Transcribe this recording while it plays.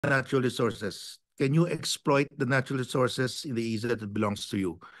natural resources. Can you exploit the natural resources in the east that belongs to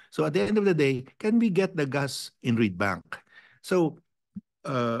you? So at the end of the day, can we get the gas in Reed Bank? So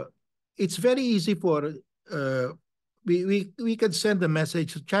uh, it's very easy for we can send a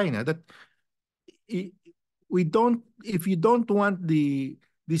message to China that we don't, if you don't want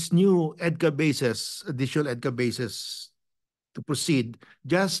this new EDCA bases, additional EDCA bases to proceed,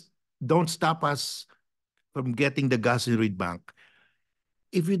 just don't stop us from getting the gas in Reed Bank.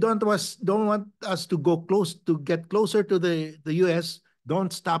 If you don't want us to go close to get closer to the US,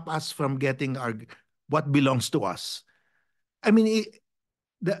 don't stop us from getting our what belongs to us. I mean,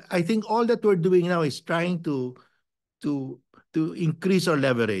 I think all that we're doing now is trying to to increase our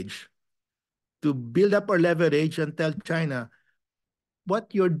leverage, to build up our leverage and tell China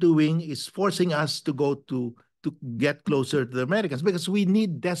what you're doing is forcing us to go to get closer to the Americans because we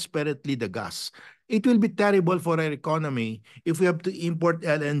need desperately the gas. It will be terrible for our economy if we have to import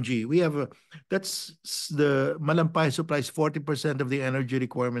LNG. We have that's the Malampay supplies 40% of the energy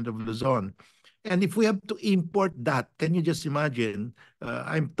requirement of Luzon. And if we have to import that, can you just imagine?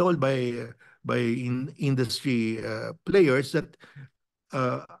 I'm told by industry players that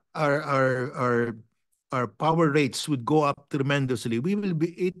uh, our our our our power rates would go up tremendously.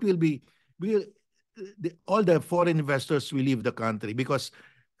 It will be, we all the foreign investors will leave the country because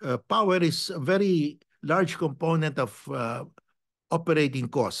power is a very large component of operating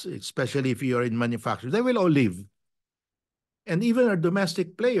costs, especially if you're in manufacturing. They will all leave. And even our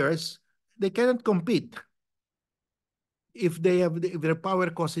domestic players, they cannot compete if if their power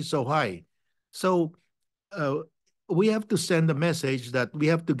cost is so high. So uh, we have to send a message that we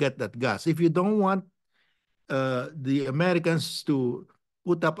have to get that gas. If you don't want the Americans to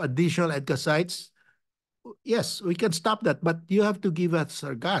put up additional EDCA sites, yes, we can stop that, but you have to give us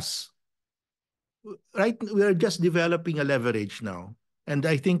our gas. Right? We are just developing a leverage now. And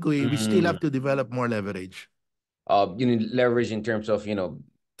I think we still have to develop more leverage. Leverage in terms of,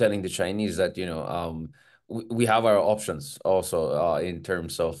 telling the Chinese that, we have our options also in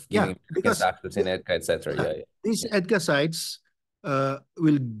terms of giving Americans access in EDCA, etc. Yeah. These EDCA sites uh,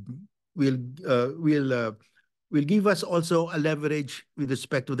 will will will give us also a leverage with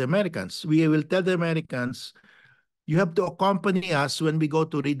respect to the Americans. We will tell the Americans, you have to accompany us when we go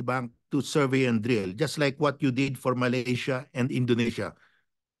to Reed Bank to survey and drill, just like what you did for Malaysia and Indonesia.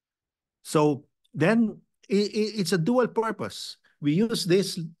 So then it's a dual purpose. We use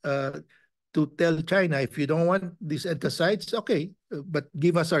this to tell China, if you don't want these EDCA sites, okay, but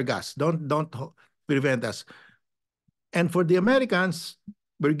give us our gas. Don't prevent us. And for the Americans,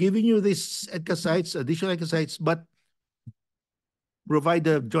 we're giving you these EDCA sites, additional EDCA sites, but provide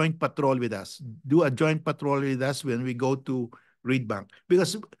a joint patrol with us. Do a joint patrol with us when we go to Reed Bank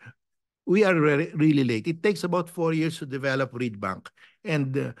because we are really late. It takes about 4 years to develop Reed Bank,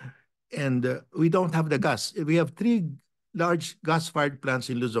 and we don't have the gas. We have 3 large gas-fired plants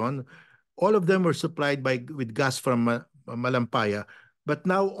in Luzon. All of them were supplied with gas from Malampaya, but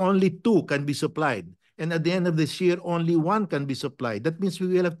now only 2 can be supplied. And at the end of this year, only 1 can be supplied. That means we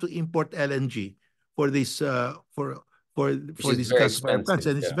will have to import LNG for this for these gas-fired plants,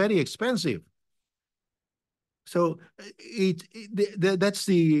 and it's very expensive. So that's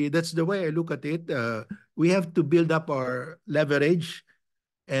the way I look at it. We have to build up our leverage,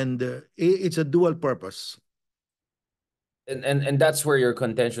 and it's a dual purpose. And that's where your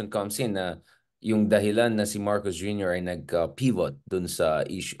contention comes in. Yung dahilan na si Marcos Jr. ay nag-pivot dun sa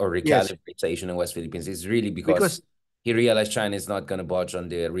issue or recalibrate sa issue ng West Philippines is really because he realized China is not going to budge on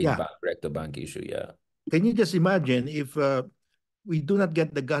the Reed Bank, direct-to-bank issue. Yeah. Can you just imagine if we do not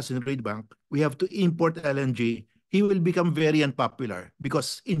get the gas in Reed Bank, we have to import LNG, he will become very unpopular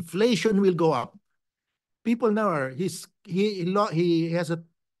because inflation will go up. People now are, he has a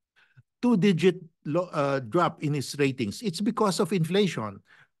 2-digit drop in his ratings. It's because of inflation.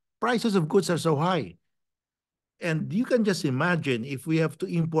 Prices of goods are so high. And you can just imagine if we have to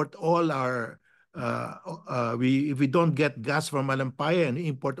import all our, if we don't get gas from Malampaya and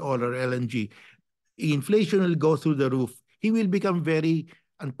import all our LNG, inflation will go through the roof. He will become very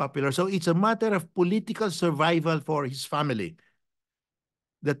unpopular. So it's a matter of political survival for his family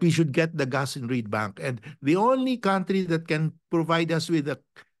that we should get the gas in Reed Bank. And the only country that can provide us with a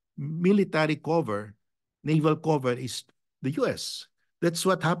military cover, naval cover, is the US. That's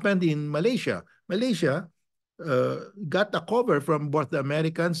what happened in Malaysia. Malaysia got a cover from both the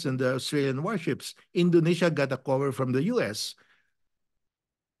Americans and the Australian warships. Indonesia got a cover from the US.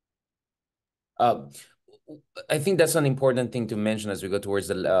 I think that's an important thing to mention as we go towards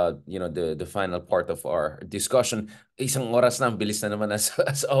the the final part of our discussion. Isang oras na, bilis na naman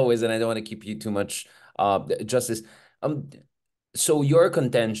as always, and I don't want to keep you too much justice. So your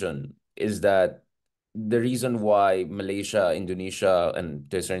contention is that the reason why Malaysia, Indonesia, and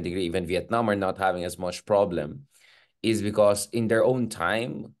to a certain degree even Vietnam are not having as much problem is because in their own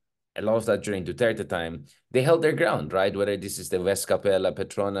time, a lot of that during Duterte time, they held their ground, right? Whether this is the West Capella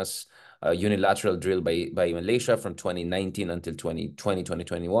Petronas unilateral drill by Malaysia from 2019 until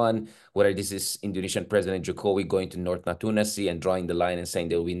 2021, whether this is Indonesian President Jokowi going to North Natuna Sea and drawing the line and saying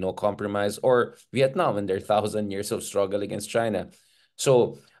there will be no compromise, or Vietnam and their 1,000 years of struggle against China.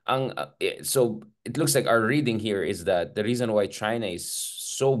 So, so it looks like our reading here is that the reason why China is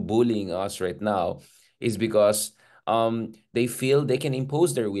so bullying us right now is because they feel they can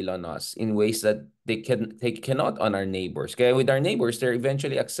impose their will on us in ways that they cannot on our neighbors. Kaya with our neighbors, they're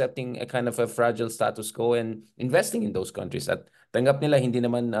eventually accepting a kind of a fragile status quo and investing in those countries. At tanggap nila hindi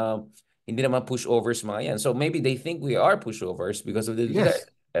naman pushovers mga yan. So maybe they think we are pushovers because of the Yes, Duterte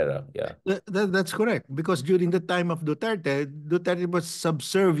era. Yeah. that's correct. Because during the time of Duterte, Duterte was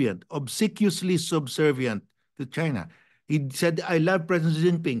subservient, obsequiously subservient to China. He said, I love President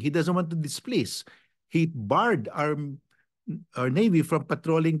Xi Jinping. He doesn't want to displease. He barred our Navy from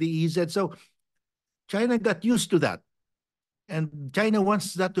patrolling the EZ. So China got used to that. And China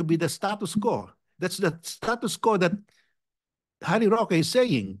wants that to be the status quo. That's the status quo that Harry Roque is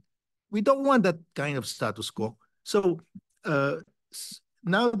saying. We don't want that kind of status quo. So uh,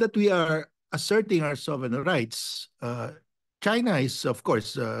 now that we are asserting our sovereign rights, China is, of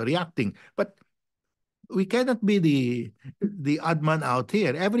course, reacting. But we cannot be the odd man out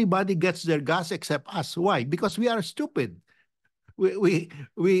here. Everybody gets their gas except us. Why? Because we are stupid. We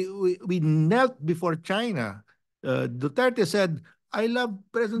knelt before China. Duterte said, I love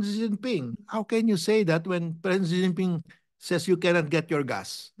President Xi Jinping. How can you say that when President Xi Jinping says you cannot get your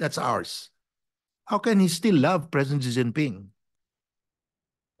gas? That's ours. How can he still love President Xi Jinping?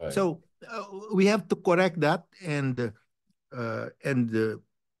 Right. So we have to correct that, and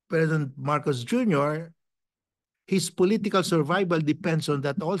President Marcos Jr., his political survival depends on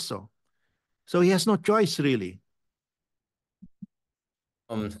that also. So he has no choice really.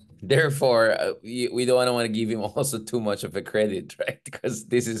 Therefore, we don't want to give him also too much of a credit, right? Because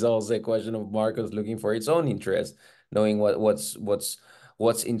this is also a question of Marcos looking for its own interest, knowing what's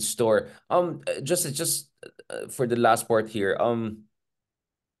in store. Just for the last part here,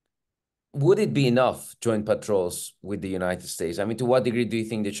 would it be enough joint patrols with the United States? I mean, to what degree do you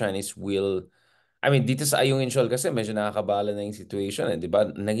think the Chinese will? I mean, dito sa Ayungin Shoal kasi medyo nakakabala na yung situation, eh, di ba?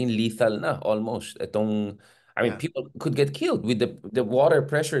 Naging lethal na almost. I mean, Yeah. people could get killed with the water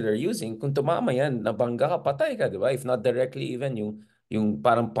pressure they're using. Kung tumama yan, nabangga ka, patay ka, di ba? If not directly, even yung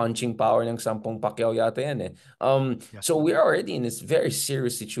parang punching power ng 10 Pacquiao yata yan eh. Yeah. So we're already in this very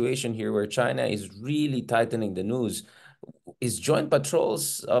serious situation here where China is really tightening the noose. Is joint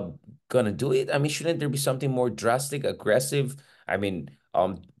patrols gonna do it? I mean, shouldn't there be something more drastic, aggressive? Joint.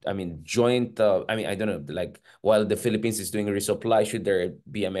 I don't know. Like while the Philippines is doing a resupply, should there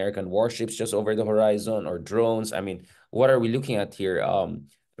be American warships just over the horizon or drones? I mean, what are we looking at here?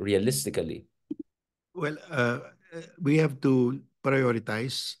 Realistically. Well, we have to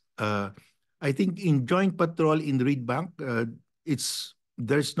prioritize. I think in joint patrol in Reed Bank,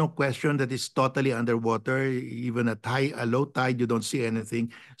 there's no question that it's totally underwater. Even at a low tide, you don't see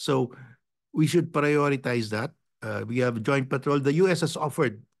anything. So we should prioritize that. We have joint patrol. The U.S. has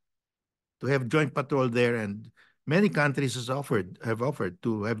offered to have joint patrol there, and many countries have offered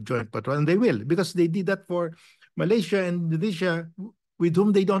to have joint patrol, and they will because they did that for Malaysia and Indonesia, with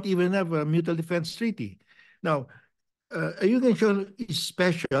whom they don't even have a mutual defense treaty. Now, Ayungin is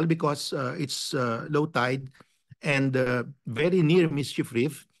special because it's low tide and very near Mischief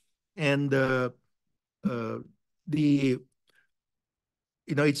Reef, and the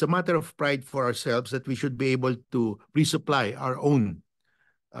it's a matter of pride for ourselves that we should be able to resupply our own.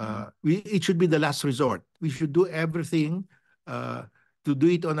 It should be the last resort. We should do everything to do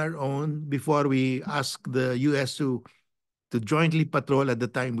it on our own before we ask the U.S. to jointly patrol at the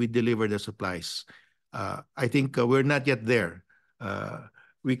time we deliver the supplies. I think we're not yet there. Uh,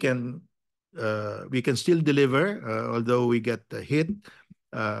 we can still deliver, although we get hit.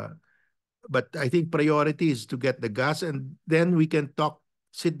 Uh, but I think priority is to get the gas, and then we can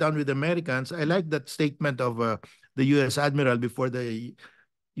sit down with Americans. I like that statement of the U.S. Admiral before the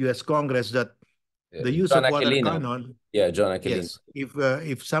U.S. Congress that the use John of water Aquilino. cannon, Yeah, John Aquilino. yes,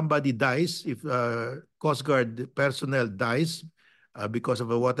 if somebody dies, if Coast Guard personnel dies because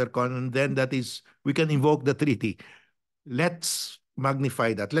of a water cannon, then we can invoke the treaty. Let's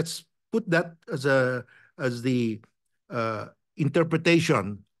magnify that. Let's put that as the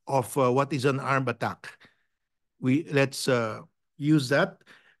interpretation of what is an armed attack. Let's use that.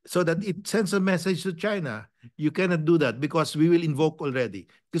 so that it sends a message to China. You cannot do that because we will invoke already.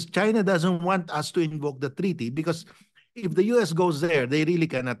 Because China doesn't want us to invoke the treaty because if the US goes there, they really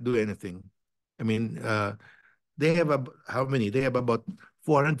cannot do anything. I mean, they have how many? They have about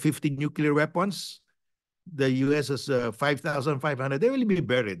 450 nuclear weapons. The US has 5,500. They will be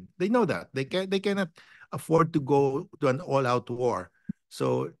buried. They know that. They cannot afford to go to an all-out war.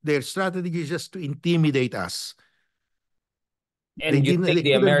 So their strategy is just to intimidate us. And you think They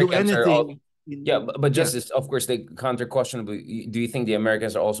the couldn't do Americans are all, anything. yeah, but Yeah. just of course, the counter question, do you think the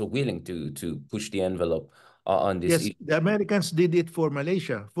Americans are also willing to push the envelope on this Yes, issue? the Americans did it for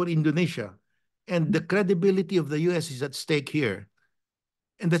Malaysia, for Indonesia. And the credibility of the US is at stake here.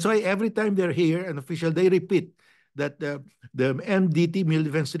 And that's why every time they're here, an official, they repeat that the MDT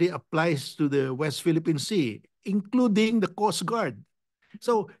military applies to the West Philippine Sea, including the Coast Guard.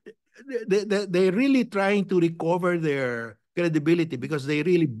 So they're really trying to recover their credibility because they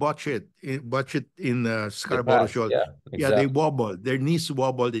really botch it in The Scarborough past, Shoal. yeah, Yeah, they exactly. wobbled. Their knees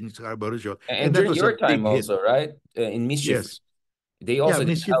wobbled in Scarborough Shoal. And And that during was a your time big hit. also, right? In mischief, Yes. they Yeah, also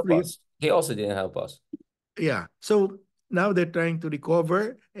didn't mischief help reef. us. They also didn't help us. Yeah. So now they're trying to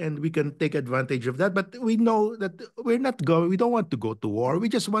recover and we can take advantage of that. But we know that we don't want to go to war. We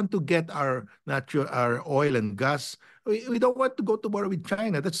just want to get our oil and gas. We don't want to go to war with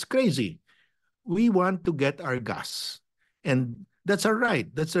China. That's crazy. We want to get our gas. And that's our right.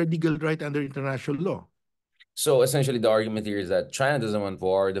 That's our legal right under international law. So essentially, the argument here is that China doesn't want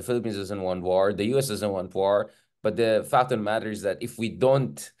war, the Philippines doesn't want war, the US doesn't want war. But the fact of the matter is that if we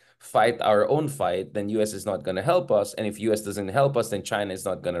don't fight our own fight, then US is not going to help us. And if US doesn't help us, then China is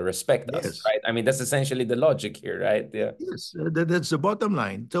not going to respect us, Yes. right? I mean, that's essentially the logic here, right? Yeah. Yes, that's the bottom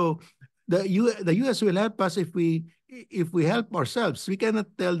line. So the US will help us if we help ourselves. We cannot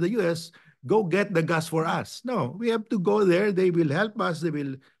tell the US go get the gas for us. No, we have to go there. They will help us. They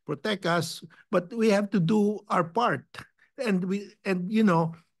will protect us, but we have to do our part. And we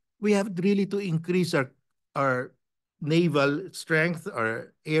have really to increase our naval strength,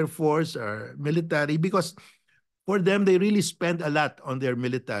 our air force, our military because for them, they really spend a lot on their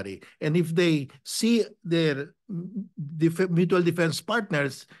military. And if they see their mutual defense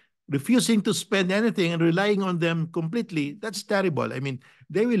partners refusing to spend anything and relying on them completely, that's terrible. I mean,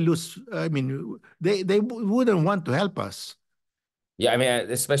 they will lose. I mean, they wouldn't want to help us. Yeah, I mean,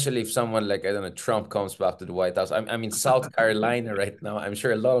 especially if someone like, I don't know, Trump comes back to the White House. I'm in South Carolina right now. I'm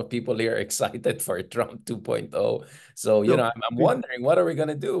sure a lot of people here are excited for Trump 2.0. So, So, I'm wondering, what are we going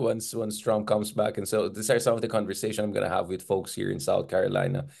to do once Trump comes back? And so these are some of the conversation I'm going to have with folks here in South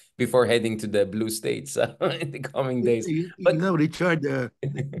Carolina before heading to the blue states in the coming days. But Richard,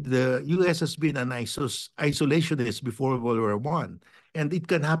 the U.S. has been an isolationist before World War One, and it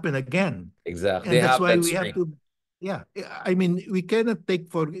can happen again. exactly, And they that's have why that we have strength. to, yeah. I mean, we cannot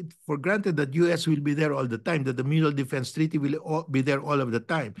take for granted that U.S. will be there all the time, that the Mutual Defense Treaty will be there all of the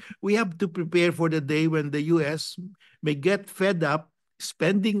time. We have to prepare for the day when the U.S. may get fed up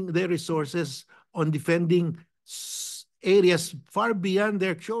spending their resources on defending areas far beyond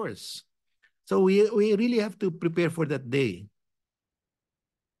their shores. So we really have to prepare for that day.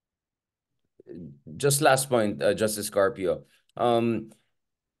 Just last point, Justice Carpio.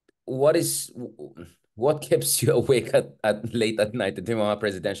 What is what keeps you awake at late at night? Ito yung mga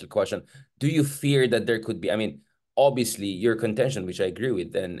presidential question. Do you fear that there could be, I mean, obviously your contention, which I agree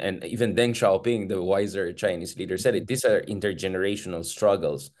with, and even Deng Xiaoping, the wiser Chinese leader, said it, these are intergenerational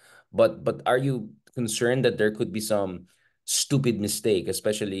struggles. But are you concerned that there could be some stupid mistake,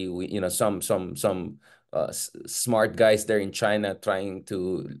 especially some smart guys there in China trying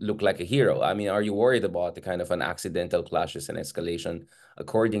to look like a hero? I mean, are you worried about the kind of an accidental clashes and escalation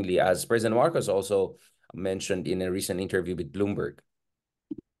accordingly, as President Marcos also mentioned in a recent interview with Bloomberg?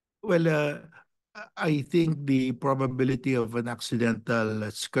 Well, I think the probability of an accidental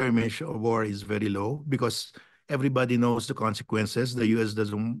skirmish or war is very low because everybody knows the consequences. The U.S.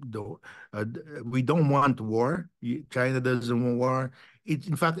 doesn't do. We don't want war. China doesn't want war.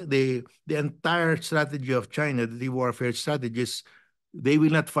 In fact, the entire strategy of China, the warfare strategies, they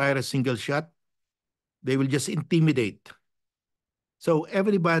will not fire a single shot. They will just intimidate. So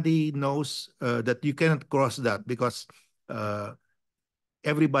everybody knows that you cannot cross that because uh,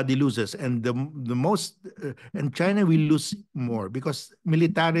 everybody loses, and the most and China will lose more because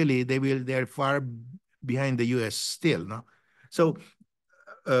militarily they're far behind the US still, no. So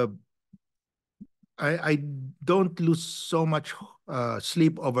uh, I don't lose so much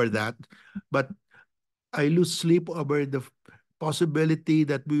sleep over that, but I lose sleep over the possibility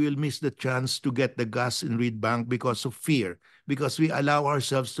that we will miss the chance to get the gas in Reed Bank because of fear, because we allow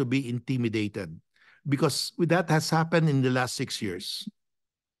ourselves to be intimidated, because that has happened in the last 6 years.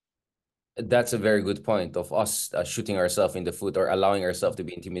 That's a very good point of us shooting ourselves in the foot or allowing ourselves to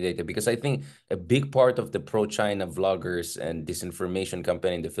be intimidated. Because I think a big part of the pro-China vloggers and disinformation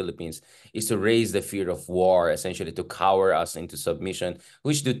campaign in the Philippines is to raise the fear of war, essentially to cower us into submission,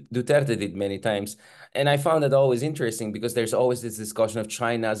 which Duterte did many times. And I found it always interesting because there's always this discussion of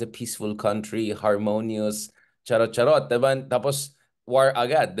China as a peaceful country, harmonious, charot-charot, diba? Tapos war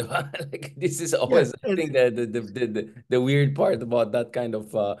agad, diba? Like this is Yeah, always, I and think, the weird part about that kind of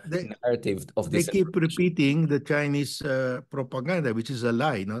they narrative of they keep disinformation. repeating the Chinese propaganda, which is a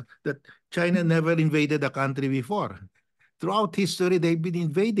lie. No, that China never invaded a country before. Throughout history, they've been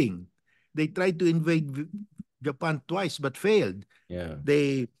invading. They tried to invade Japan twice, but failed. Yeah.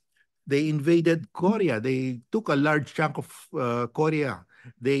 They they invaded Korea. They took a large chunk of Korea.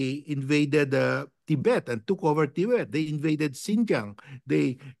 They invaded Tibet and took over Tibet. They invaded Xinjiang.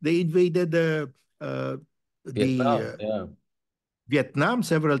 They invaded uh, the Vietnam. Yeah. Vietnam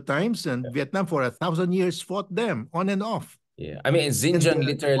several times, and Vietnam for 1,000 years fought them on and off. Yeah. I mean, And Xinjiang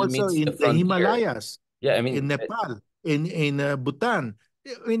literally also means the in the frontier. Himalayas, Yeah. I in mean, Nepal, in Bhutan.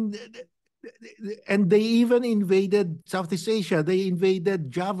 I mean, and they even invaded Southeast Asia. They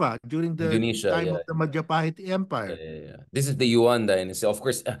invaded Java during the Indonesia. time Yeah. of the Majapahit Yeah, Empire. yeah, yeah. This is the Yuan dynasty. Of And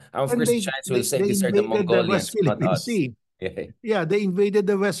course, the Chinese will say they these are the invaded the Mongolians, West not Philippine us. Sea. Yeah. Yeah, they invaded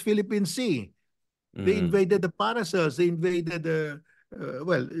the West Philippine Sea. They Mm. invaded the Paracels. They invaded of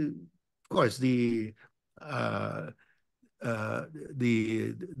course, uh,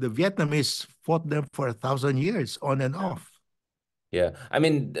 the Vietnamese fought them for 1,000 years on and off. Yeah. I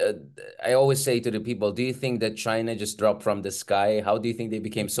mean, I always say to the people, do you think that China just dropped from the sky? How do you think they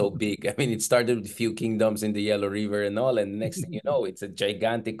became so big? I mean, it started with a few kingdoms in the Yellow River and all, and the next thing you know, it's a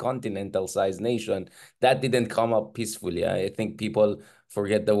gigantic continental-sized nation that didn't come up peacefully. I think people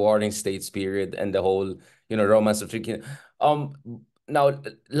forget the Warring States period and the whole, romance of three kingdoms. Um, Now,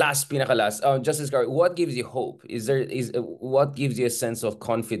 pinaka-last, Justice Gar, what gives you hope? What gives you a sense of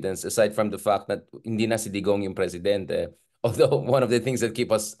confidence aside from the fact that hindi na si Digong yung presidente? Although one of the things that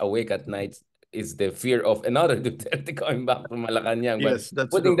keep us awake at night is the fear of another Duterte coming back from Malacanang. But Yes,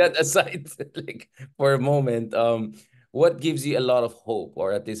 that's putting true. that aside, like for a moment, what gives you a lot of hope,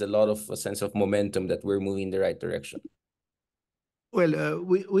 or at least a lot of a sense of momentum that we're moving in the right direction? Well,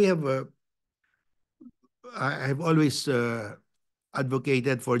 we have. I've always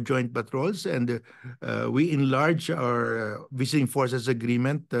advocated for joint patrols, and we enlarge our visiting forces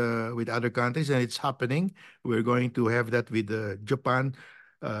agreement with other countries, and it's happening. We're going to have that with Japan,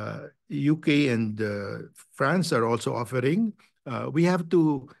 UK, and France are also offering. We have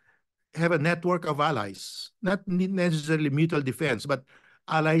to have a network of allies, not necessarily mutual defense, but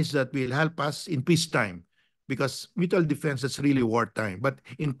allies that will help us in peacetime. Because mutual defense is really wartime. But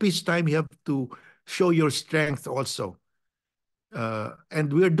in peacetime, you have to show your strength also. And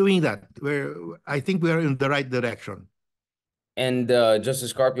we're doing that. I think we are in the right direction. And Justice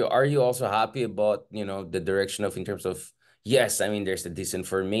Scarpio, are you also happy about, the direction of in terms of, yes, I mean, there's the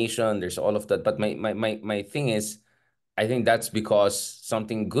disinformation, there's all of that, but my thing is, I think that's because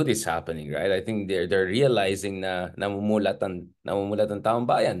something good is happening, right? I think they're realizing na namumulat ang taong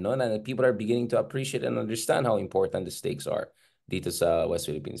bayan, no? Na people are beginning to appreciate and understand how important the stakes are dito sa West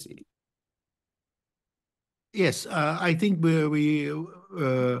Philippine Sea. Yes, I think we're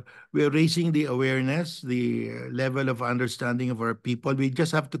raising the awareness, the level of understanding of our people. We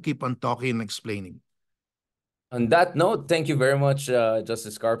just have to keep on talking and explaining. On that note, thank you very much,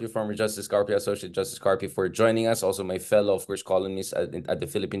 Justice Carpio, former Justice Carpio, Associate Justice Carpio, for joining us. Also, my fellow, of course, columnist at the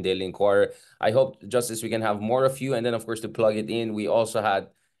Philippine Daily Inquirer. I hope, Justice, we can have more of you. And then, of course, to plug it in, we also had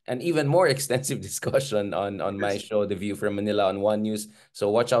an even more extensive discussion on my Yes. show, The View from Manila on One News.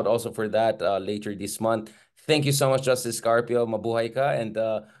 So watch out also for that later this month. Thank you so much, Justice Carpio. Mabuhay ka. And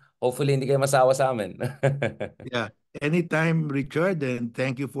hopefully, hindi kayo masawa sa amin. Yeah. Anytime, Richard, and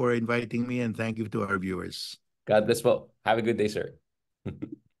thank you for inviting me, and thank you to our viewers. God bless po. Have a good day, sir.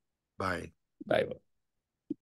 Bye. Bye.